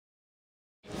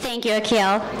Thank you,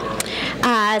 Akil.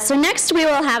 So next we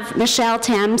will have Michelle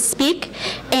Tam speak,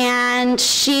 and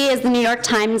she is the New York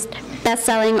Times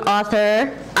best-selling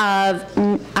author of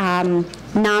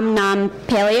Nom Nom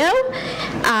Paleo.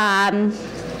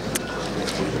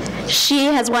 She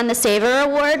has won the Savor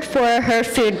Award for her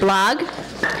food blog,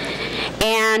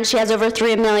 and she has over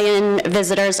 3 million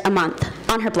visitors a month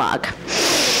on her blog.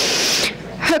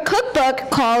 Her cookbook,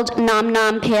 called Nom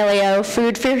Nom Paleo,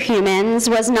 Food for Humans,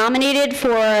 was nominated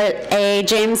for a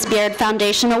James Beard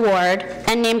Foundation Award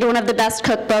and named one of the best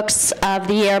cookbooks of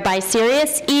the year by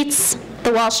Serious Eats,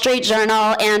 The Wall Street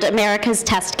Journal, and America's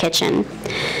Test Kitchen.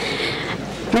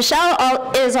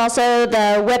 Michelle is also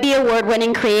the Webby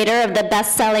Award-winning creator of the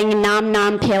best-selling Nom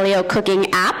Nom Paleo cooking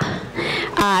app.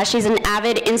 She's an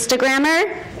avid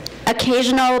Instagrammer,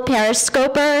 occasional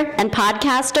periscoper and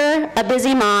podcaster, a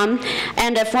busy mom,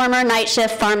 and a former night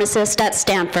shift pharmacist at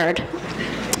Stanford.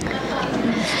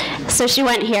 So she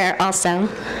went here also.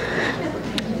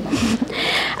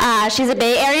 She's a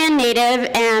Bay Area native,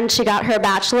 and she got her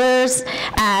bachelor's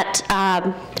at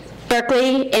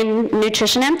Berkeley in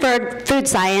nutrition and food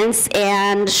science,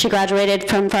 and she graduated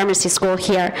from pharmacy school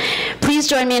here. Please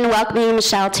join me in welcoming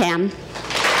Michelle Tam.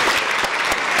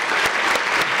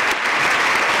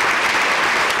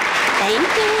 Thank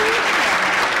you.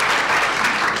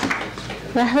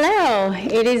 Well, hello.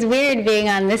 It is weird being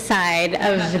on this side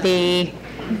of the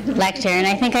lecture, and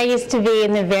I think I used to be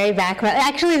in the very back row.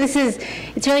 Actually, it's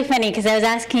really funny because I was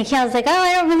asking Akil, I was like, oh,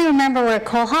 I don't really remember where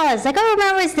Cole Hall is. Like, oh,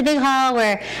 remember it's the big hall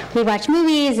where we watch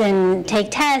movies and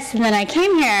take tests, and then I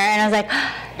came here and I was like,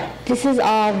 this is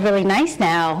all really nice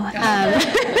now.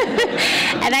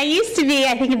 And I used to be,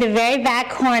 I think, in the very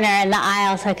back corner in the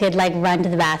aisle so I could like run to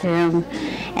the bathroom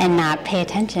and not pay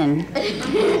attention.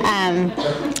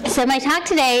 So my talk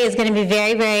today is going to be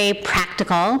very, very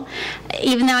practical.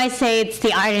 Even though I say it's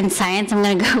the art and science, I'm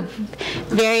going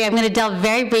to delve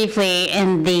very briefly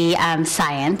in the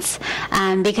science,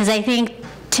 because I think,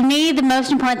 to me, the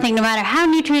most important thing, no matter how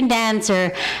nutrient dense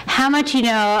or how much you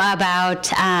know about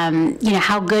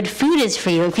how good food is for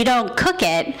you, if you don't cook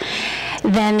it,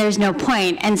 then there's no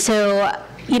point. And so,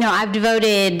 I've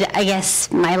devoted, I guess,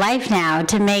 my life now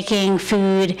to making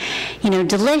food,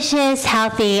 delicious,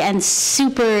 healthy, and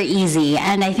super easy.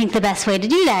 And I think the best way to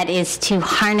do that is to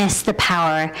harness the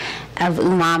power of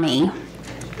umami.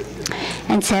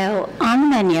 And so on the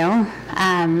menu,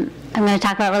 I'm going to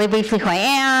talk about really briefly who I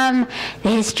am, the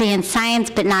history and science,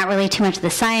 but not really too much of the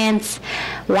science,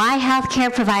 why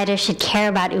healthcare providers should care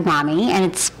about umami, and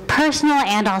it's personal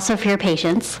and also for your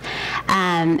patients.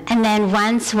 And then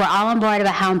once we're all on board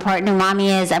about how important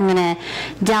umami is, I'm going to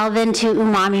delve into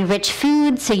umami-rich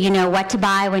food so you know what to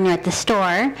buy when you're at the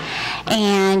store,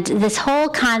 and this whole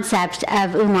concept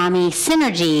of umami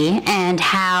synergy and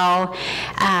how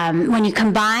when you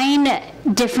combine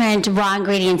different raw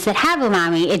ingredients that have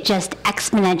umami, it just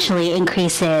exponentially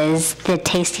increases the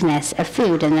tastiness of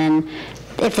food. And then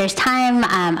if there's time,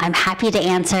 I'm happy to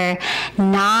answer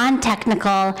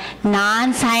non-technical,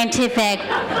 non-scientific,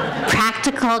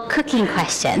 practical cooking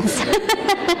questions.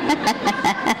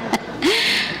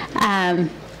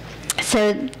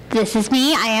 So this is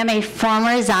me. I am a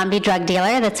former zombie drug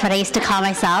dealer. That's what I used to call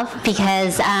myself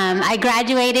because I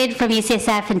graduated from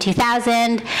UCSF in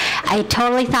 2000. I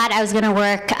totally thought I was going to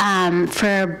work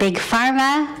for Big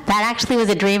Pharma. That actually was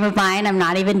a dream of mine. I'm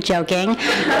not even joking.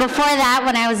 Before that,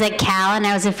 when I was at Cal and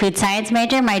I was a food science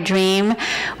major, my dream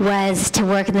was to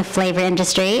work in the flavor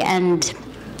industry, and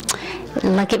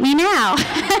look at me now.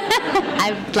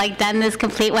 I've done this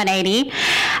complete 180.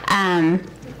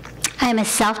 I'm a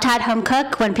self-taught home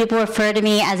cook. When people refer to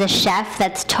me as a chef,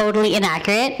 that's totally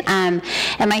inaccurate. And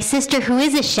my sister, who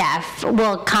is a chef,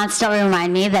 will constantly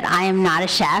remind me that I am not a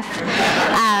chef.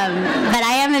 But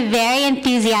I am a very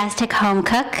enthusiastic home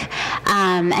cook,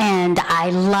 and I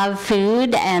love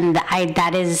food, and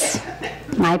that is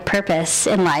my purpose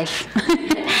in life.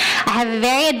 I have a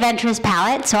very adventurous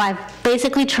palate, so I've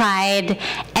basically tried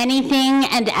anything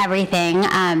and everything.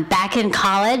 Back in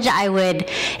college,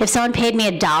 if someone paid me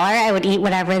 $1, I would eat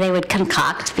whatever they would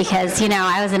concoct because,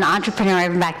 I was an entrepreneur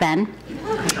even back then,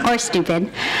 or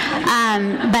stupid.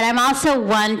 But I'm also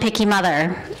one picky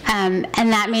mother, and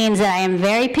that means that I am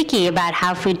very picky about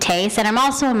how food tastes, and I'm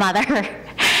also a mother.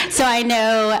 So I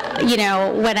know,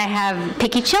 when I have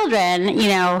picky children,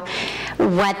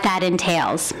 what that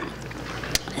entails.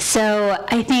 So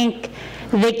I think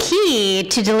the key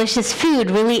to delicious food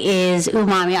really is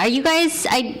umami. Are you guys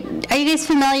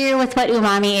familiar with what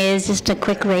umami is? Just a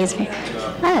quick raise.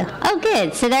 Oh,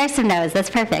 good. So there are some no's. That's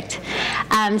perfect.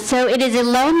 So it is a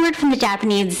loan word from the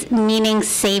Japanese meaning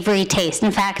savory taste.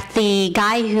 In fact, the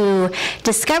guy who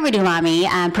discovered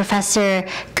umami, Professor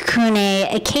Kune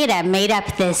Ikeda, made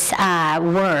up this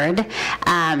word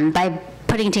by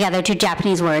putting together two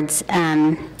Japanese words,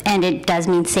 and it does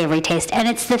mean savory taste. And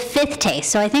it's the fifth taste.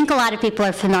 So I think a lot of people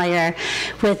are familiar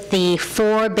with the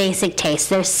four basic tastes.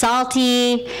 There's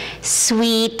salty,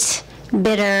 sweet,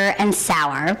 bitter, and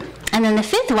sour. And then the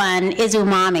fifth one is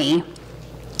umami.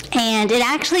 And it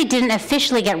actually didn't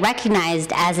officially get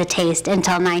recognized as a taste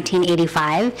until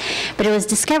 1985, but it was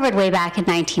discovered way back in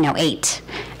 1908.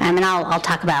 And I'll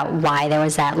talk about why there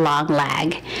was that long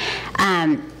lag.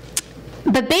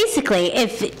 But basically,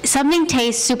 if something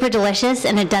tastes super delicious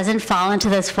and it doesn't fall into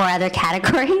those four other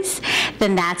categories,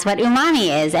 then that's what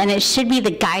umami is, and it should be the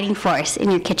guiding force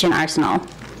in your kitchen arsenal.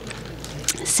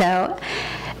 So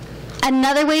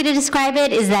another way to describe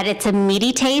it is that it's a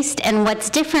meaty taste, and what's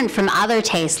different from other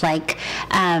tastes like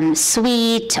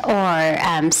sweet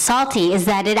or salty is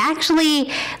that it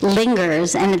actually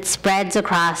lingers and it spreads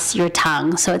across your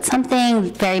tongue. So it's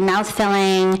something very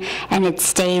mouth-filling and it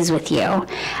stays with you.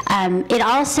 It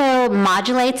also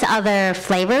modulates other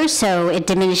flavors, so it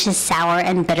diminishes sour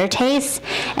and bitter tastes,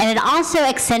 and it also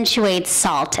accentuates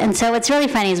salt. And so what's really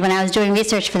funny is when I was doing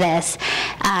research for this,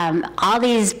 all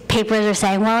these papers are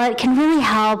saying, well, it can really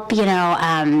help,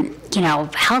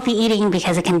 healthy eating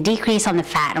because it can decrease on the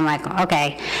fat. I'm like,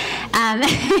 okay. And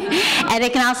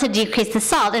it can also decrease the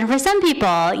salt. And for some people,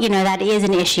 that is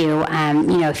an issue,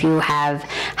 if you have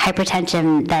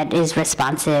hypertension that is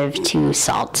responsive to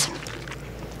salt.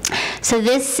 So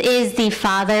this is the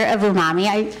father of umami.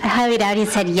 I highly doubt he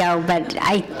said yo, but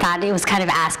I thought it was kind of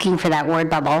asking for that word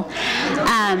bubble.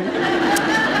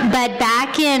 But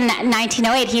back in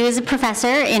 1908, he was a professor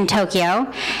in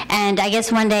Tokyo, and I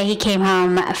guess one day he came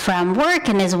home from work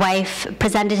and his wife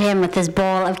presented him with this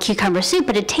bowl of cucumber soup,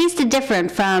 but it tasted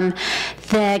different from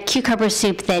the cucumber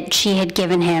soup that she had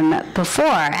given him before.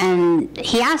 And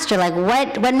he asked her, like,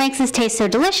 what makes this taste so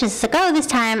delicious? It's like, oh, this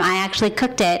time I actually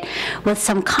cooked it with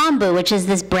some kombu, which is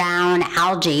this brown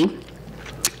algae.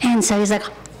 And so he's like,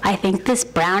 I think this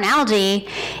brown algae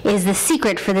is the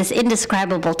secret for this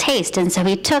indescribable taste. And so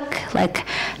he took,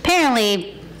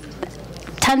 apparently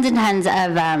tons and tons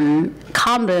of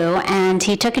kombu, and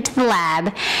he took it to the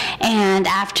lab. And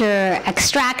after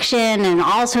extraction and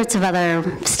all sorts of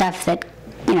other stuff that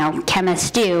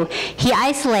chemists do, he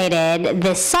isolated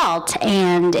this salt,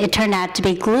 and it turned out to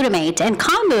be glutamate. And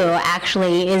kombu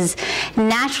actually is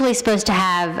naturally supposed to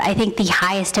have, I think, the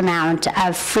highest amount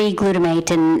of free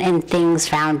glutamate in things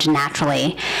found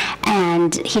naturally.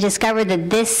 And he discovered that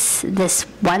this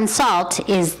one salt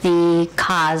is the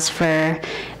cause for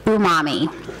umami.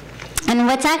 And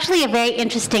what's actually a very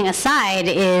interesting aside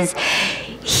is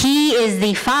he is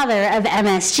the father of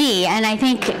MSG, and I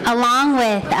think along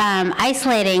with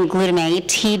isolating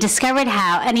glutamate, he discovered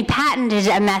and he patented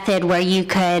a method where you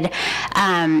could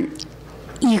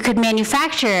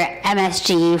manufacture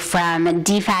MSG from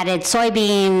defatted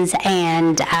soybeans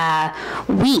and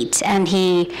wheat. And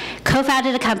he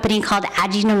co-founded a company called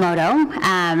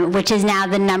Ajinomoto, which is now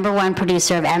the #1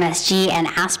 producer of MSG and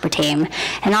aspartame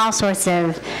and all sorts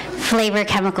of flavor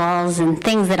chemicals and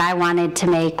things that I wanted to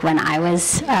make when I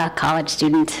was a college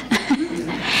student.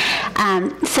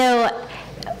 So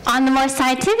on the more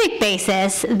scientific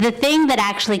basis, the thing that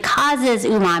actually causes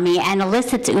umami and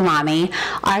elicits umami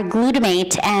are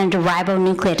glutamate and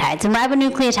ribonucleotides. And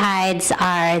ribonucleotides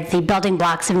are the building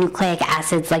blocks of nucleic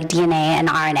acids like DNA and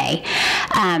RNA.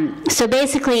 So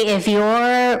basically, if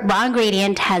your raw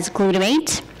ingredient has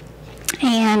glutamate,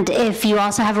 and if you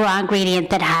also have a raw ingredient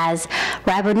that has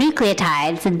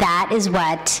ribonucleotides, that is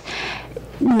what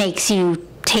makes you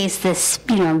taste this,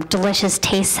 delicious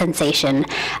taste sensation.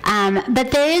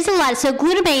 But there is a lot. So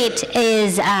glutamate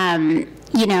is, an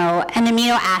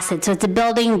amino acid. So it's the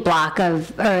building block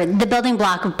of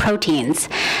proteins.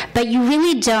 But you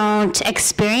really don't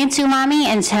experience umami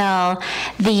until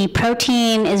the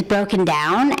protein is broken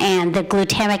down and the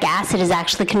glutamic acid is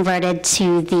actually converted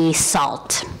to the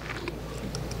salt.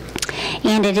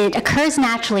 And it occurs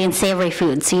naturally in savory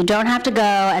foods, so you don't have to go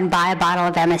and buy a bottle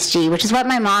of MSG, which is what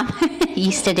my mom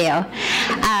used to do,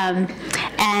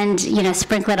 and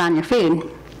sprinkle it on your food.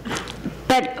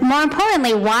 But more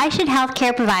importantly, why should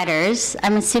healthcare providers,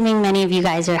 I'm assuming many of you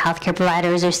guys are healthcare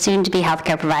providers or soon to be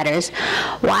healthcare providers,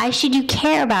 why should you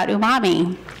care about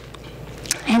umami?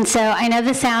 And so I know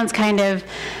this sounds kind of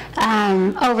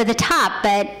over the top,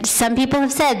 but some people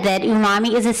have said that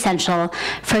umami is essential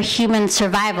for human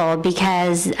survival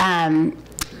because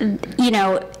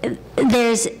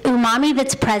there's umami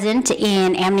that's present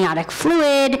in amniotic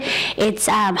fluid. It's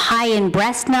high in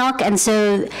breast milk, and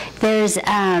so there's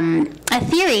a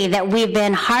theory that we've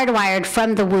been hardwired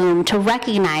from the womb to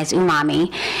recognize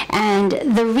umami. And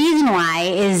the reason why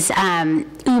is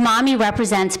umami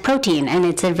represents protein, and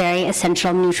it's a very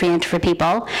essential nutrient for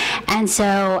people. And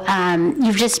so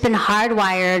you've just been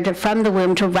hardwired from the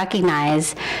womb to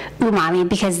recognize umami,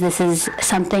 because this is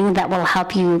something that will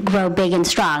help you grow big and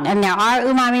strong. And there are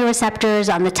umami receptors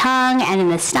on the tongue and in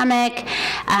the stomach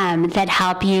that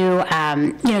help you,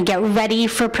 get ready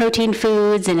for protein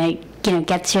foods, and it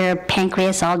gets your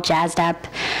pancreas all jazzed up.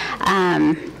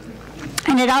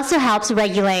 And it also helps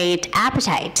regulate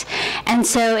appetite. And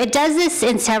so it does this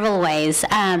in several ways.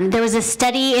 There was a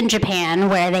study in Japan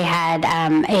where they had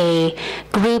a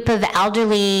group of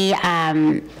elderly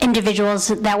individuals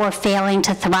that were failing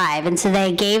to thrive. And so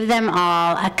they gave them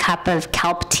all a cup of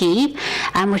kelp tea,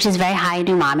 which is very high in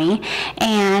umami.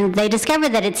 And they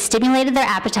discovered that it stimulated their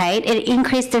appetite, it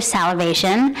increased their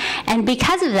salivation. And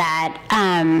because of that,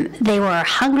 they were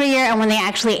hungrier. And when they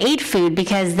actually ate food,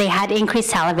 because they had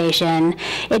increased salivation,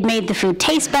 it made the food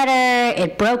taste better,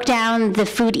 it broke down the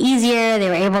food easier, they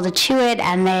were able to chew it,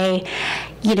 and they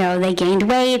gained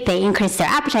weight, they increased their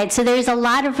appetite. So there's a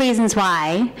lot of reasons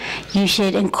why you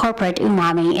should incorporate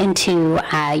umami into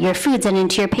your foods and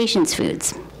into your patients'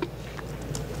 foods.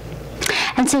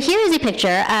 And so here is a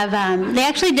picture of, they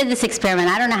actually did this experiment.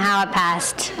 I don't know how it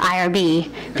passed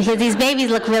IRB, because these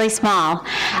babies look really small.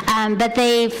 But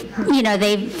they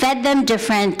fed them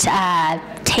different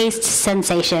taste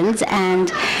sensations, and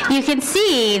you can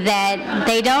see that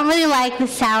they don't really like the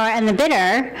sour and the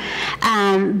bitter,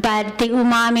 but the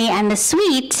umami and the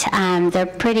sweet, they're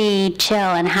pretty chill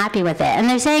and happy with it. And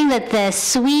they're saying that the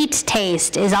sweet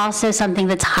taste is also something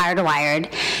that's hardwired,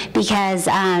 because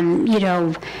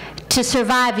to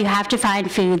survive, you have to find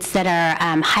foods that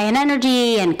are high in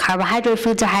energy, and carbohydrate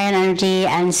foods are high in energy.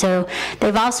 And so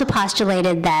they've also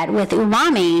postulated that with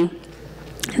umami,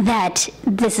 that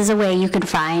this is a way you can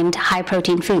find high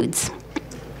protein foods.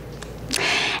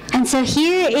 And so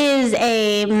here is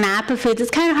a map of foods. It's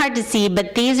kind of hard to see,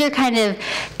 but these are kind of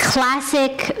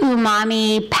classic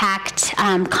umami-packed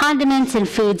condiments and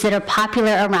foods that are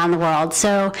popular around the world.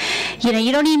 So, you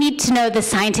don't even need to know the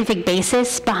scientific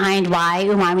basis behind why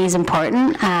umami is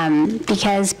important,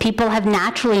 because people have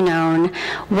naturally known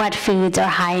what foods are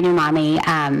high in umami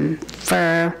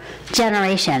for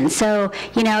generations. So,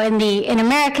 in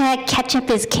America, ketchup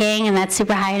is king, and that's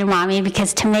super high in umami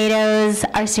because tomatoes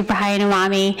are super high in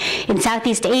umami. In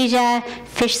Southeast Asia,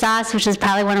 fish sauce, which is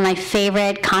probably one of my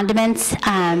favorite condiments,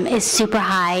 is super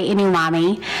high in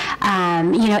umami.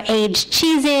 Aged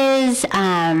cheeses,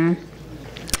 and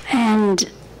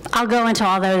I'll go into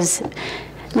all those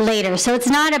later. So it's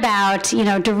not about,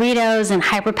 Doritos and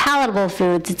hyper-palatable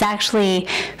foods. It's actually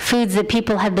foods that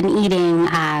people have been eating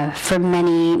for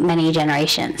many, many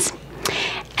generations.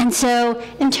 And so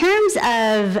in terms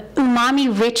of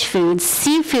umami-rich foods,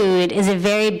 seafood is a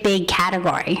very big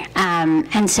category.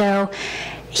 And so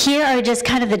here are just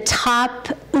kind of the top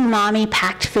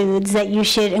umami-packed foods that you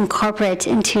should incorporate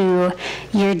into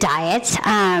your diet.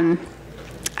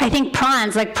 I think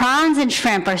prawns and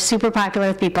shrimp are super popular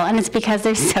with people, and it's because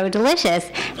they're so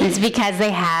delicious. It's because they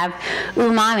have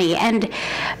umami. And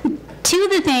two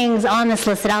of the things on this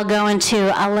list that I'll go into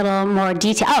a little more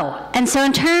detail. Oh, and so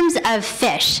in terms of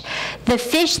fish, the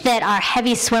fish that are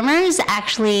heavy swimmers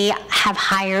actually have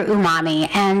higher umami.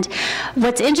 And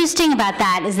what's interesting about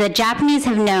that is that Japanese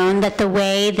have known that the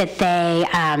way that they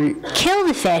kill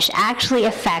the fish actually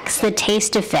affects the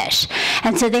taste of fish.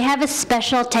 And so they have a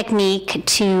special technique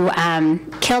to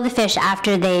kill the fish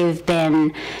after they've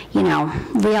been,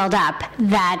 reeled up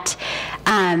that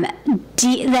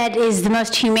that is the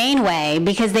most humane way,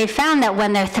 because they found that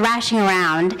when they're thrashing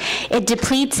around, it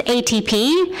depletes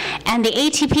ATP, and the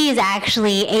ATP is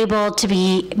actually able to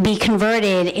be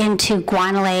converted into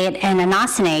guanylate and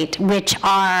inosinate, which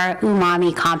are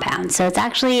umami compounds. So it's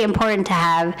actually important to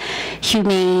have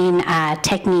humane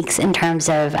techniques in terms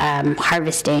of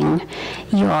harvesting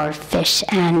your fish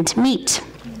and meat.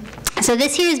 So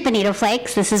this here is bonito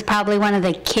flakes. This is probably one of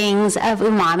the kings of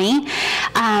umami.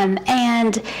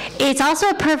 And it's also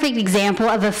a perfect example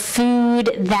of a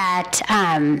food that,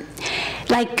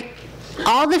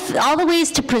 all the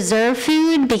ways to preserve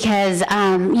food, because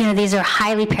these are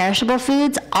highly perishable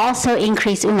foods, also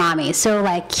increase umami. So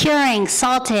like curing,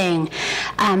 salting,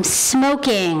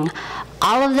 smoking,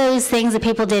 all of those things that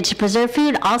people did to preserve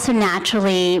food also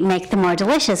naturally make them more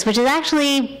delicious, which is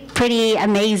actually pretty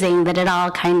amazing that it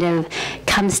all kind of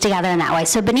comes together in that way.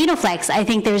 So bonito flakes, I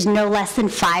think there's no less than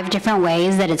 5 different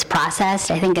ways that it's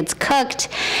processed. I think it's cooked,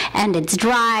 and it's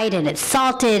dried, and it's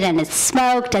salted, and it's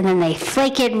smoked, and then they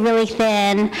flake it really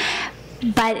thin.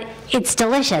 But it's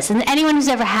delicious. And anyone who's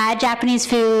ever had Japanese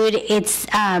food, it's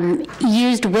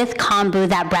used with kombu,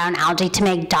 that brown algae, to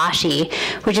make dashi,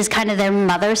 which is kind of their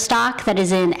mother stock that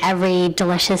is in every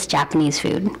delicious Japanese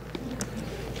food.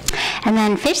 And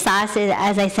then fish sauce,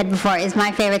 as I said before, is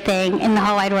my favorite thing in the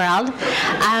whole wide world.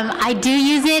 I do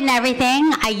use it in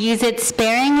everything. I use it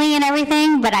sparingly in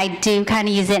everything, but I do kind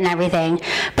of use it in everything.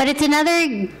 But it's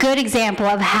another good example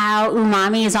of how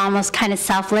umami is almost kind of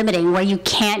self-limiting, where you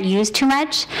can't use too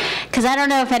much. Because I don't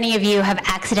know if any of you have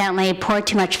accidentally poured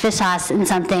too much fish sauce in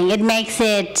something. It makes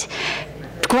it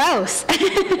gross.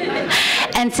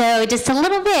 And so just a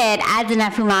little bit adds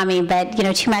enough umami, but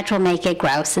too much will make it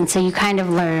gross. And so you kind of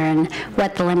learn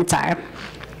what the limits are.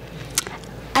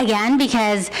 Again,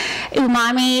 because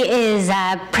umami is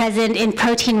present in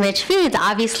protein-rich foods,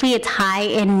 obviously it's high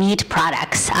in meat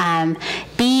products.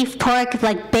 Beef, pork,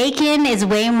 like bacon is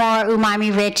way more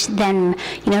umami-rich than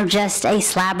just a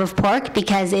slab of pork,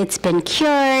 because it's been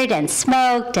cured and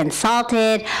smoked and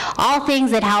salted, all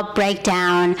things that help break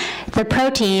down the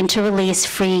protein to release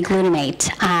free glutamate.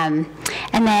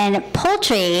 And then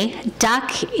poultry,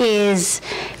 duck is,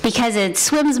 because it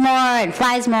swims more and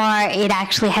flies more, it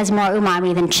actually has more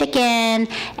umami than chicken.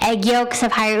 Egg yolks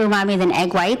have higher umami than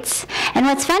egg whites. And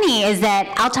what's funny is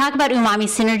that I'll talk about umami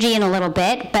synergy in a little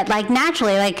bit, but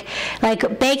naturally, like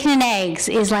bacon and eggs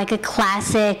is like a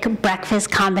classic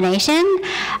breakfast combination,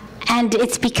 and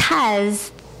it's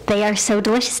because they are so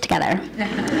delicious together.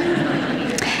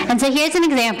 And so here's an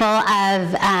example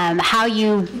of how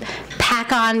you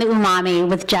pack on the umami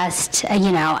with just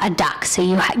a duck. So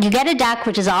you get a duck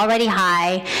which is already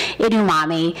high in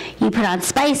umami. You put on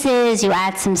spices, you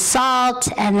add some salt,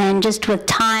 and then just with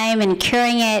time and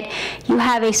curing it, you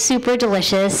have a super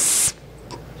delicious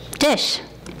dish.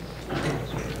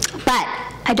 But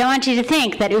I don't want you to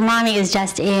think that umami is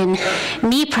just in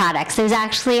meat products. There's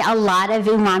actually a lot of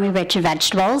umami-rich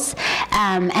vegetables.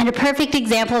 And a perfect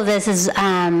example of this is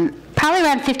probably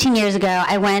around 15 years ago,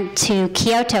 I went to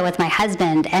Kyoto with my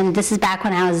husband, and this is back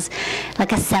when I was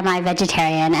like a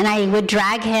semi-vegetarian, and I would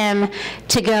drag him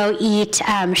to go eat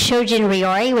shojin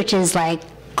ryori, which is like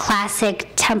classic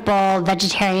temple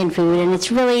vegetarian food, and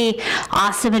it's really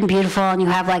awesome and beautiful, and you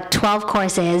have like 12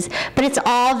 courses, but it's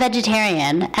all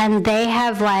vegetarian, and they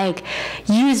have like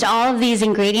used all of these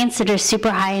ingredients that are super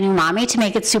high in umami to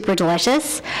make it super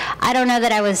delicious. I don't know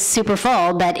that I was super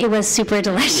full, but it was super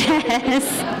delicious.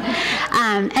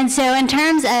 And so in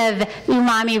terms of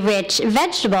umami-rich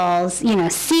vegetables,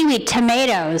 seaweed,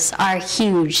 tomatoes are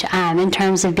huge in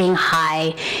terms of being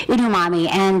high in umami,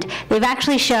 and they've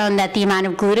actually shown that the amount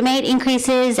of glutamate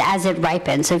increases as it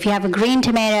ripens. So if you have a green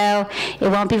tomato, it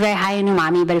won't be very high in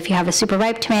umami, but if you have a super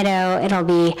ripe tomato, it'll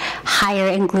be higher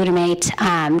in glutamate.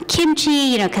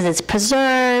 Kimchi, because it's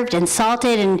preserved and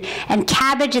salted, and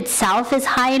cabbage itself is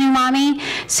high in umami.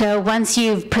 So once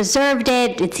you've preserved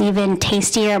it, it's even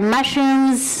tastier.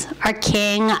 Mushrooms are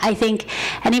king. I think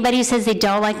anybody who says they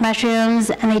don't like mushrooms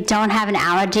and they don't have an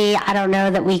allergy, I don't know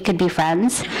that we could be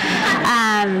friends.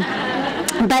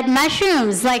 But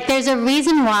mushrooms, there's a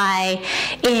reason why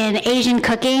in Asian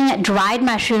cooking, dried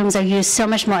mushrooms are used so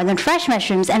much more than fresh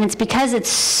mushrooms, and it's because it's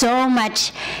so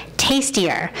much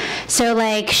tastier. So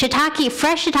shiitake,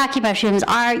 fresh shiitake mushrooms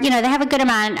are, they have a good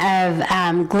amount of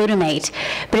glutamate,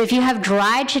 but if you have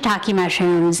dried shiitake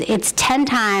mushrooms, it's 10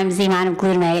 times the amount of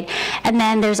glutamate. And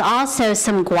then there's also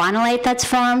some guanylate that's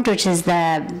formed, which is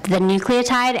the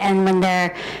nucleotide, and when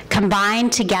they're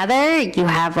combined together, you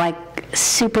have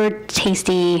super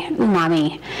tasty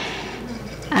umami.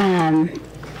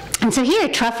 And so here,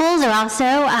 truffles are also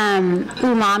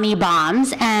umami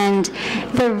bombs, and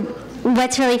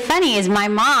what's really funny is my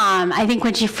mom, I think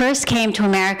when she first came to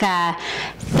America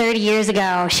 30 years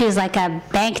ago, she was like a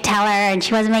bank teller, and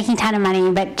she wasn't making a ton of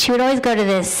money, but she would always go to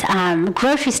this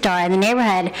grocery store in the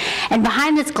neighborhood, and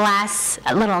behind this glass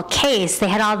little case, they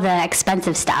had all the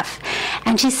expensive stuff.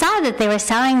 And she saw that they were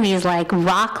selling these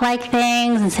rock-like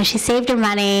things, and so she saved her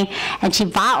money, and she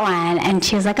bought one, and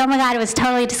she was like, oh my God, it was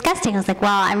totally disgusting. I was like,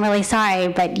 well, I'm really sorry,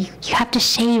 but you have to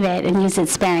shave it and use it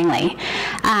sparingly.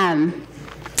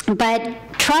 But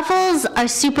truffles are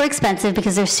super expensive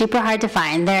because they're super hard to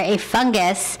find. They're a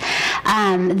fungus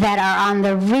that are on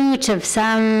the root of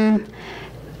some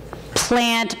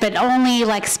plant, but only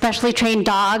specially trained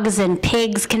dogs and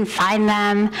pigs can find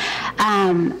them.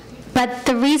 But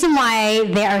the reason why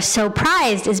they are so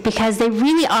prized is because they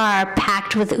really are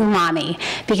packed with umami,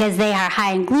 because they are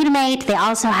high in glutamate, they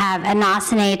also have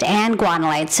inosinate and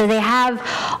guanylate. So they have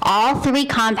all three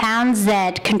compounds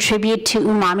that contribute to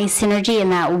umami synergy in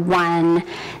that one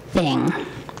thing.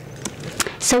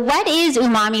 So what is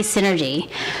umami synergy?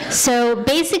 So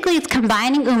basically it's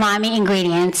combining umami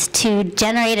ingredients to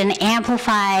generate an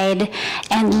amplified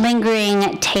and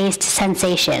lingering taste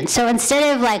sensation. So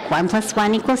instead of like 1 +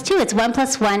 1 = 2, it's 1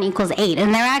 + 1 = 8.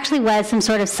 And there actually was some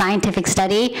sort of scientific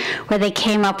study where they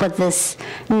came up with this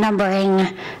numbering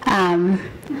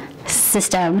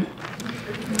system.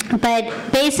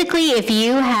 But basically, if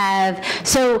you have,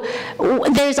 so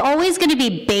there's always going to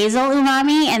be basal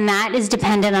umami, and that is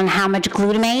dependent on how much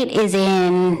glutamate is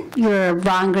in your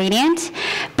raw ingredient.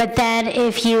 But then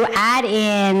if you add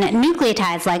in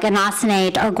nucleotides like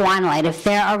inosinate or guanylate, if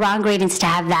there are raw ingredients to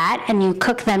have that, and you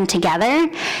cook them together,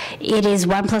 it is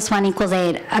 1 + 1 =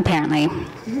 8, apparently.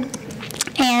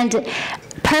 And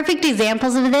perfect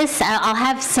examples of this, I'll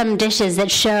have some dishes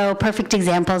that show perfect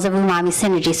examples of umami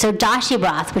synergy. So dashi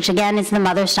broth, which again is the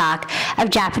mother stock of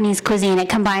Japanese cuisine. It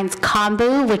combines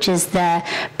kombu, which is the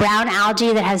brown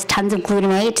algae that has tons of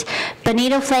glutamate,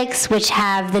 bonito flakes, which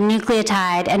have the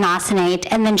nucleotide inosinate,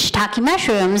 and then shiitake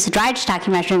mushrooms, dried shiitake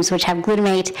mushrooms, which have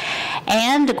glutamate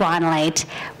and guanylate.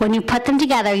 When you put them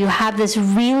together, you have this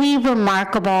really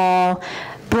remarkable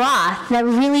broth that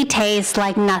really tastes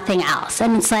like nothing else.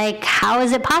 And it's like, how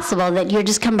is it possible that you're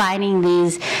just combining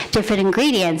these different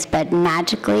ingredients, but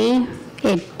magically,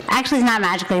 it actually is not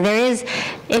magically. There is,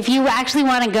 if you actually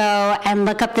want to go and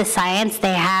look up the science,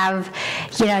 they have,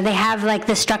 they have like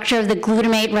the structure of the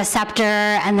glutamate receptor,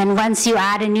 and then once you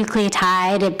add a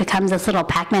nucleotide, it becomes this little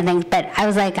Pac-Man thing. But I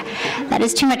was like, that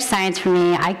is too much science for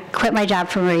me. I quit my job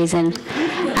for a reason.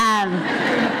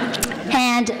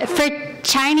 And for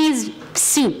Chinese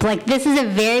soup, like this is a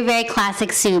very, very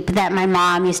classic soup that my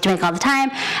mom used to make all the time,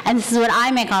 and this is what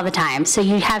I make all the time. So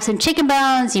you have some chicken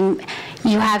bones, you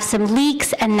have some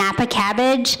leeks and Napa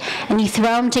cabbage, and you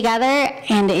throw them together,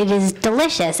 and it is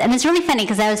delicious. And it's really funny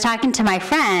because I was talking to my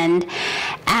friend,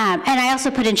 and I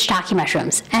also put in shiitake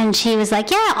mushrooms, and she was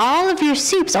like, yeah, all of your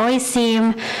soups always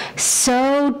seem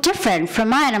so different from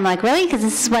mine. I'm like, really? Because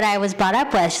this is what I was brought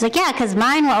up with. She's like, yeah, because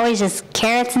mine were always just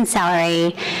carrots and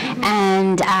celery,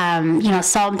 and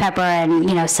salt and pepper,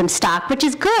 and some stock, which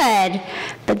is good,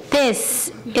 but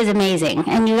this is amazing,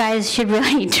 and you guys should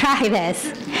really try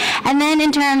this. And then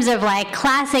in terms of like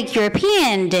classic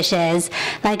European dishes,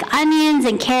 like onions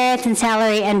and carrots and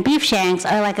celery and beef shanks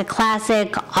are like a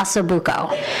classic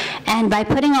ossobuco. And by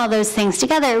putting all those things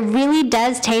together, it really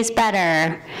does taste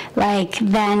better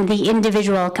than the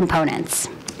individual components.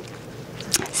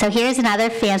 So here's another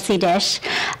fancy dish,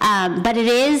 but it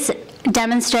is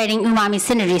demonstrating umami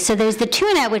synergy. So there's the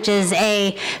tuna, which is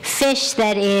a fish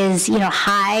that is,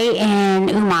 high in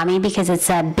umami because it's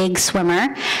a big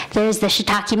swimmer. There's the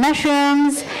shiitake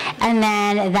mushrooms, and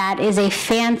then that is a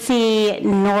fancy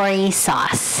nori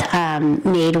sauce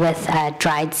made with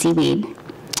dried seaweed.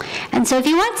 And so if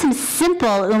you want some simple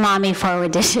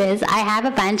umami-forward dishes, I have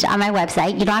a bunch on my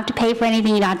website. You don't have to pay for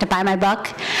anything. You don't have to buy my book.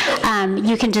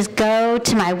 You can just go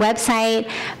to my website,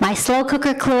 my slow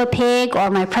cooker Kahlua Pig or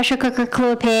my pressure cooker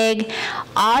Kahlua Pig.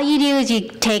 All you do is you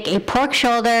take a pork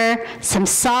shoulder, some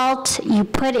salt, you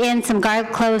put in some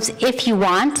garlic cloves if you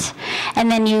want, and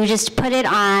then you just put it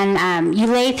on, you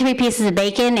lay 3 pieces of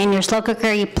bacon in your slow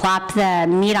cooker, you plop the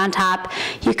meat on top,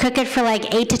 you cook it for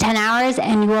like 8 to 10 hours,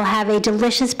 and you will have a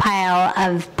delicious pile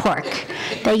of pork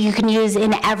that you can use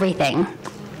in everything.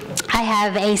 I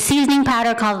have a seasoning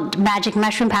powder called Magic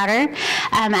Mushroom Powder.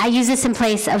 I use this in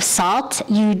place of salt.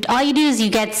 All you do is you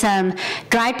get some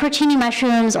dried porcini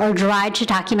mushrooms or dried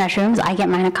shiitake mushrooms. I get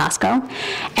mine at Costco.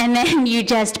 And then you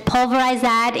just pulverize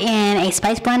that in a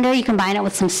spice blender. You combine it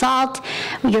with some salt,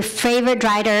 your favorite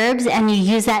dried herbs, and you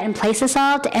use that in place of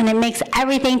salt, and it makes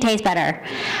everything taste better.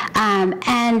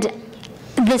 And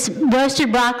this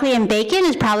roasted broccoli and bacon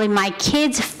is probably my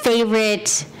kids'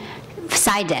 favorite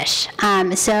side dish.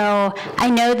 So I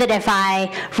know that if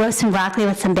I roast some broccoli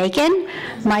with some bacon,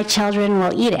 my children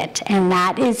will eat it. And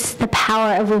that is the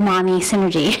power of umami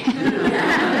synergy.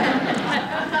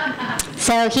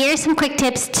 So here's some quick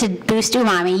tips to boost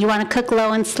umami. You want to cook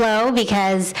low and slow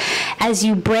because as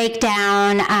you break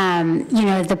down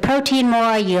the protein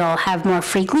more, you'll have more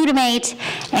free glutamate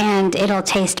and it'll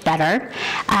taste better.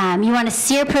 You want to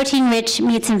sear protein-rich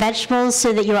meats and vegetables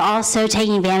so that you're also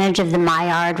taking advantage of the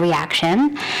Maillard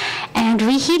reaction. And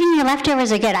reheating your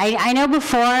leftovers are good. I know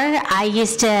before I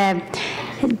used to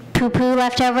poo-poo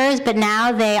leftovers, but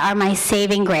now they are my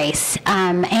saving grace.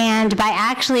 And by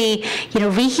actually,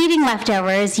 reheating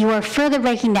leftovers, you are further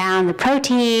breaking down the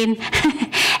protein,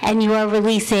 and you are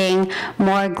releasing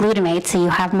more glutamate, so you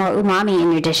have more umami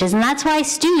in your dishes. And that's why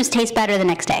stews taste better the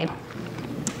next day.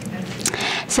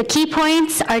 So key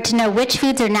points are to know which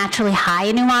foods are naturally high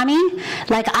in umami.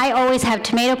 Like I always have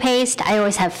tomato paste, I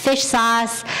always have fish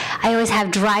sauce, I always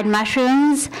have dried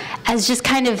mushrooms as just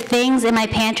kind of things in my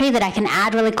pantry that I can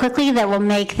add really quickly that will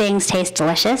make things taste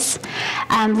delicious.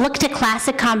 Look to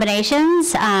classic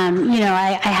combinations.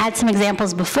 I had some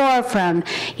examples before from,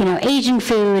 Asian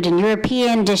food and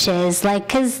European dishes,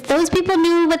 because those people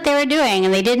knew what they were doing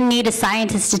and they didn't need a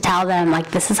scientist to tell them,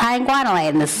 this is high in guanylate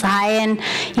and this is high in,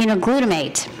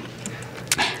 glutamate.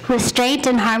 Restraint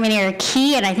and harmony are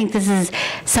key, and I think this is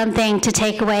something to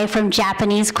take away from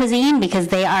Japanese cuisine because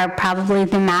they are probably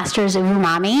the masters of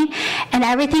umami. And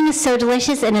everything is so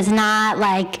delicious and is not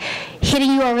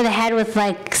hitting you over the head with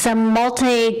some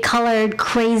multicolored,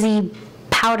 crazy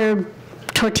powdered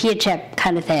tortilla chip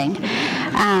kind of thing.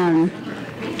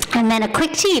 And then a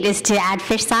quick cheat is to add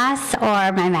fish sauce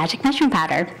or my magic mushroom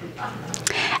powder.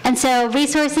 And so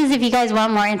resources, if you guys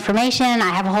want more information,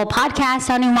 I have a whole podcast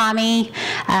on umami.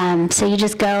 So you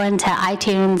just go into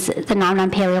iTunes, the Nom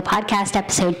Nom Paleo Podcast,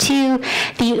 episode 2.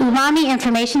 The Umami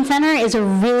Information Center is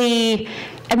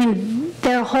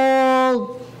their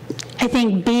whole,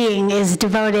 being is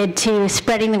devoted to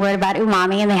spreading the word about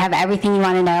umami, and they have everything you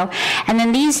want to know. And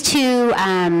then these two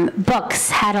books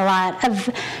had a lot of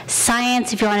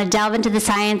science, if you want to delve into the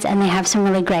science, and they have some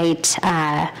really great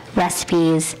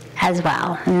recipes as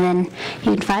well. And then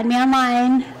you can find me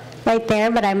online right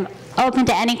there, but I'm open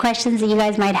to any questions that you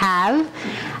guys might have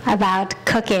about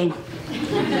cooking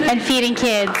and feeding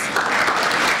kids.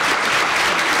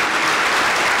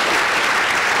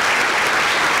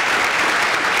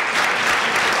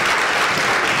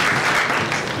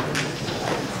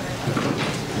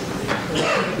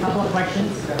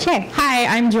 Questions? Sure. Hi,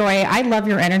 I'm Joy. I love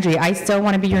your energy. I still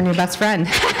want to be your new best friend.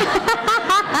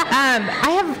 I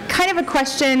have kind of a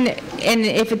question, and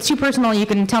if it's too personal, you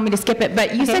can tell me to skip it,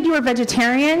 but you said you were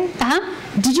vegetarian. Uh-huh.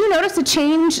 Did you notice a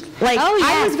change?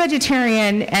 I was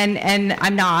vegetarian, and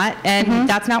I'm not, and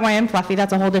that's not why I'm fluffy.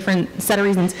 That's a whole different set of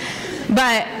reasons.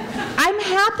 But I'm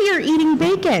happier eating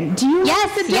bacon. Do you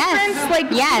notice the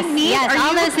difference? Yes,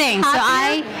 all those things.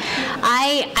 Happier? So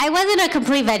I wasn't a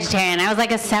complete vegetarian. I was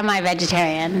like a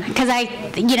semi-vegetarian because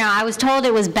I was told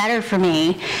it was better for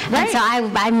me. Right. And so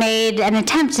I made an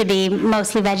attempt to be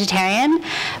mostly vegetarian,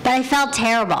 but I felt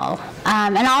terrible.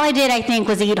 And all I did, I think,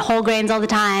 was eat whole grains all the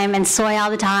time and soy all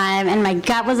the time, and my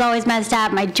gut was always messed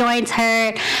up, my joints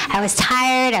hurt, I was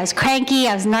tired, I was cranky,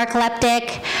 I was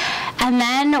narcoleptic. And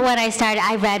then when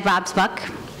I read Rob's book,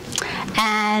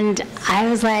 and I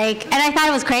was and I thought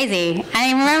it was crazy.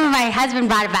 I remember my husband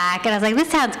brought it back, and I was like, this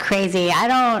sounds crazy.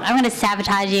 I'm going to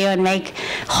sabotage you and make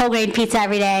whole grain pizza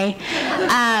every day.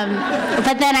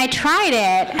 But then I tried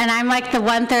it, and I'm like the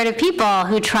 1/3 of people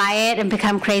who try it and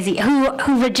become crazy,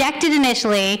 who reject it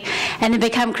initially and then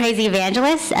become crazy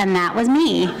evangelists, and that was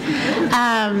me.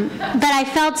 But I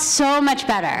felt so much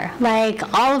better.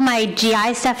 All of my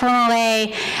GI stuff went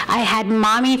away. I had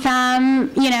mommy thumb,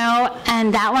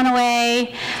 and that went away.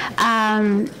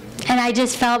 And I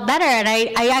just felt better, and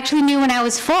I actually knew when I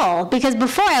was full, because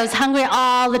before I was hungry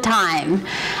all the time.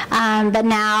 But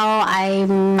now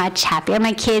I'm much happier.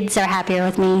 My kids are happier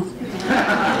with me.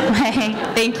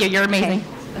 Thank you. You're amazing.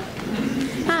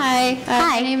 Okay. Hi. Hi.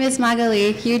 My name is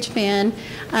Magali, huge fan.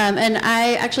 And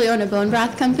I actually own a bone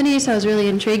broth company, so I was really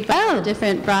intrigued by the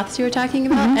different broths you were talking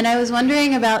about. And I was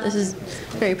wondering about, this is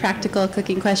a very practical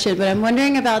cooking question, but I'm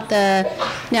wondering about the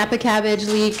Napa cabbage,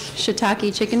 leek,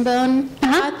 shiitake, chicken bone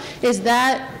broth. Is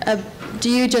that do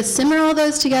you just simmer all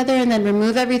those together and then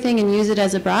remove everything and use it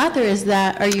as a broth, or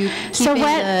are you keeping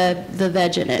the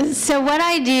veg in it? So what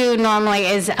I do normally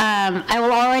is I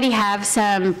will already have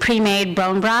some pre-made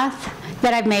bone broth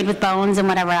that I've made with bones and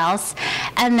whatever else.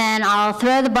 And then I'll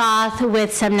throw the broth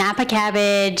with some Napa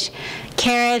cabbage,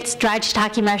 carrots, dried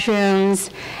shiitake mushrooms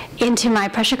into my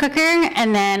pressure cooker,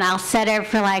 and then I'll set it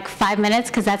for 5 minutes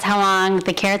because that's how long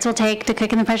the carrots will take to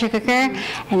cook in the pressure cooker,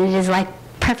 and it is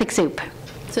perfect soup.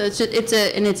 So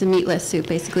it's a meatless soup,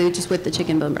 basically, just with the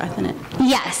chicken bone broth in it.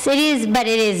 Yes, it is, but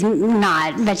it is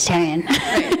not vegetarian.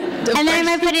 Right. And then I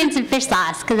might put in some fish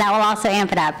sauce, because that will also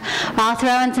amp it up. Or I'll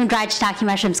throw in some dried shiitake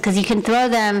mushrooms, because you can throw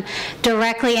them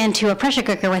directly into a pressure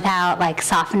cooker without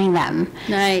softening them.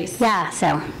 Nice. Yeah,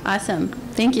 so. Awesome.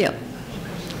 Thank you.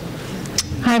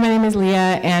 Hi, my name is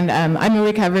Leah, and I'm a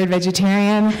recovered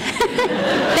vegetarian.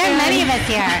 There are many of us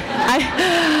here.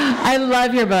 I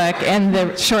love your book, and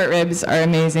the short ribs are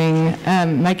amazing.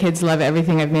 My kids love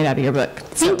everything I've made out of your book.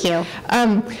 Thank you.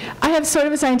 I have sort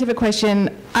of a scientific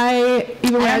question. I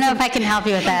don't know if I can help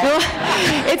you with that.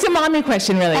 Well, it's a mommy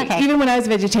question, really. Okay. Even when I was a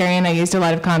vegetarian, I used a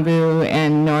lot of kombu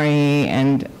and nori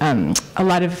and a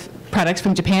lot of products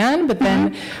from Japan, but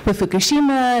then with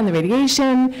Fukushima and the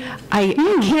radiation, I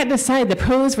can't decide the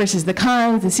pros versus the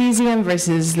cons, the cesium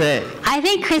versus the... I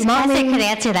think Chris Pesek could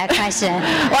answer that question.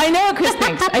 Well, I know what Chris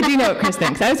thinks. I do know what Chris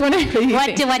thinks. I was wondering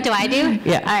what you What do I do?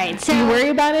 Yeah. All right. So, do you worry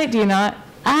about it? Do you not?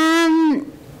 I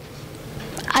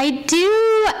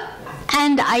do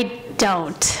and I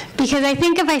don't. Because I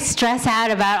think if I stress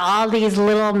out about all these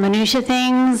little minutia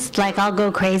things, like I'll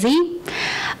go crazy.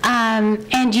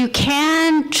 And you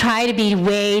can try to be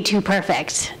way too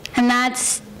perfect. And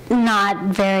that's not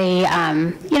very,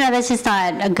 that's just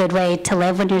not a good way to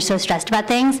live when you're so stressed about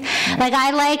things. Like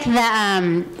I like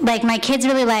the, like my kids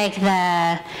really like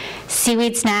the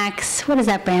seaweed snacks. What is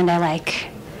that brand I like?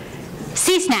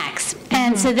 Sea Snacks.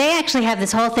 And so they actually have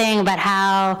this whole thing about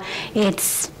how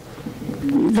it's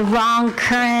the wrong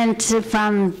current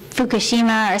from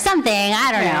Fukushima or something,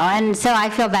 I don't know. And so I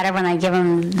feel better when I give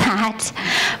them that.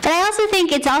 But I also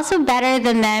think it's also better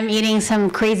than them eating some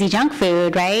crazy junk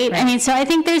food, right? I mean, so I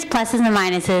think there's pluses and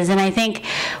minuses. And I think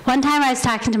one time I was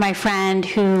talking to my friend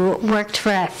who worked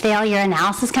for a failure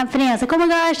analysis company. I was like, oh my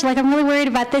gosh, like I'm really worried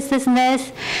about this, this, and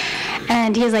this.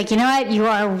 And he was like, you know what? You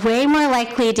are way more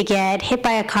likely to get hit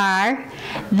by a car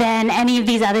than any of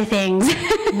these other things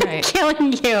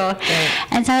killing you.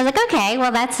 And so I was like, okay,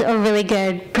 well, that's a really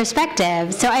good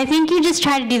perspective. So I think you just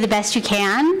try to do the best you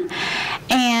can,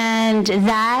 and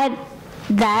that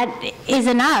is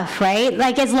enough, right?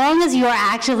 Like as long as you're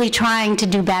actively trying to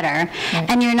do better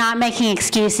and you're not making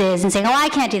excuses and saying, oh, I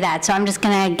can't do that, so I'm just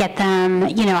going to get them,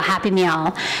 a Happy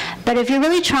Meal. But if you're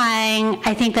really trying,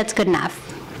 I think that's good enough.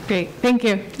 Great, thank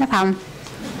you. No problem.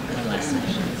 One last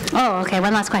question. Oh, okay,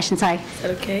 one last question, sorry. Is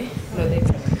that okay? Okay.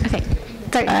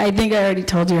 Sorry. I think I already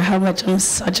told you how much I'm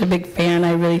such a big fan.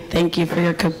 I really thank you for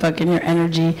your cookbook and your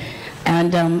energy.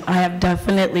 And I have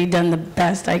definitely done the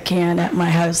best I can at my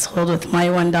household with my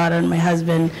one daughter and my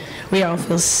husband. We all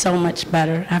feel so much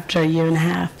better after a year and a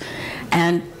half.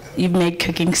 And you've made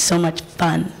cooking so much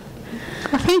fun.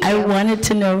 Well, thank you. I wanted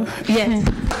to know, yes.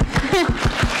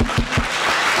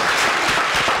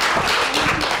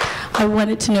 I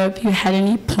wanted to know if you had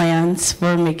any plans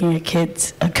for making a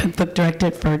cookbook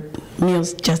directed for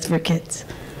meals just for kids.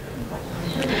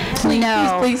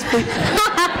 No. Please.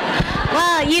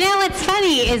 Well, what's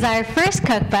funny is our first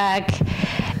cookbook,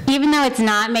 even though it's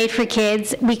not made for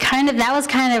kids, that was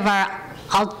kind of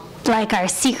our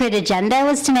secret agenda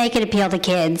was to make it appeal to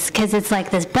kids, because it's like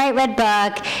this bright red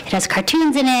book. It has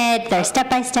cartoons in it. There's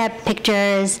step-by-step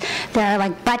pictures. There are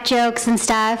like butt jokes and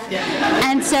stuff. Yeah.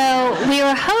 And so we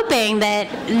were hoping that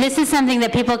this is something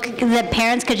that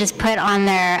parents could just put on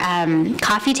their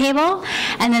coffee table,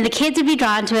 and then the kids would be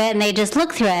drawn to it, and they just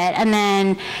look through it, and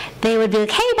then they would be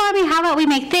like, hey, Mommy, how about we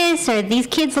make this? Or these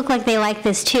kids look like they like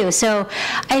this too. So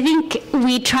I think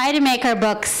we try to make our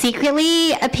books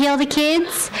secretly appeal to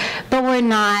kids, but we're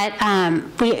not,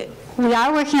 we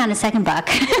are working on a second book,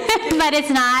 but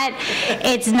it's not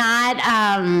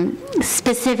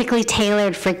specifically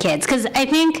tailored for kids. Because I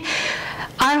think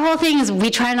our whole thing is we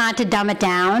try not to dumb it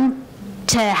down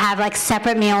to have like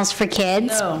separate meals for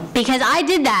kids. No. Because I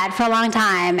did that for a long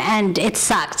time and it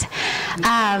sucked.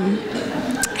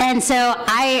 And so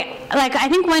I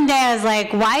think one day I was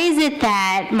like, why is it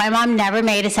that my mom never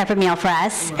made a separate meal for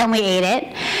us and we ate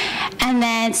it? And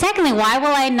then secondly, why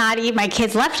will I not eat my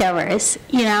kids' leftovers,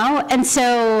 And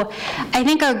so I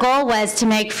think our goal was to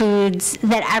make foods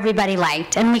that everybody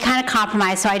liked. And we kind of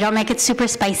compromised, so I don't make it super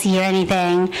spicy or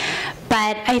anything.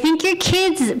 But I think your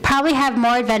kids probably have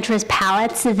more adventurous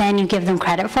palates than you give them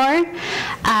credit for.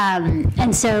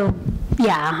 And so,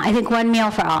 yeah, I think one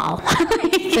meal for all.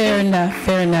 Fair enough.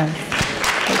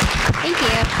 Thank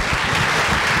you.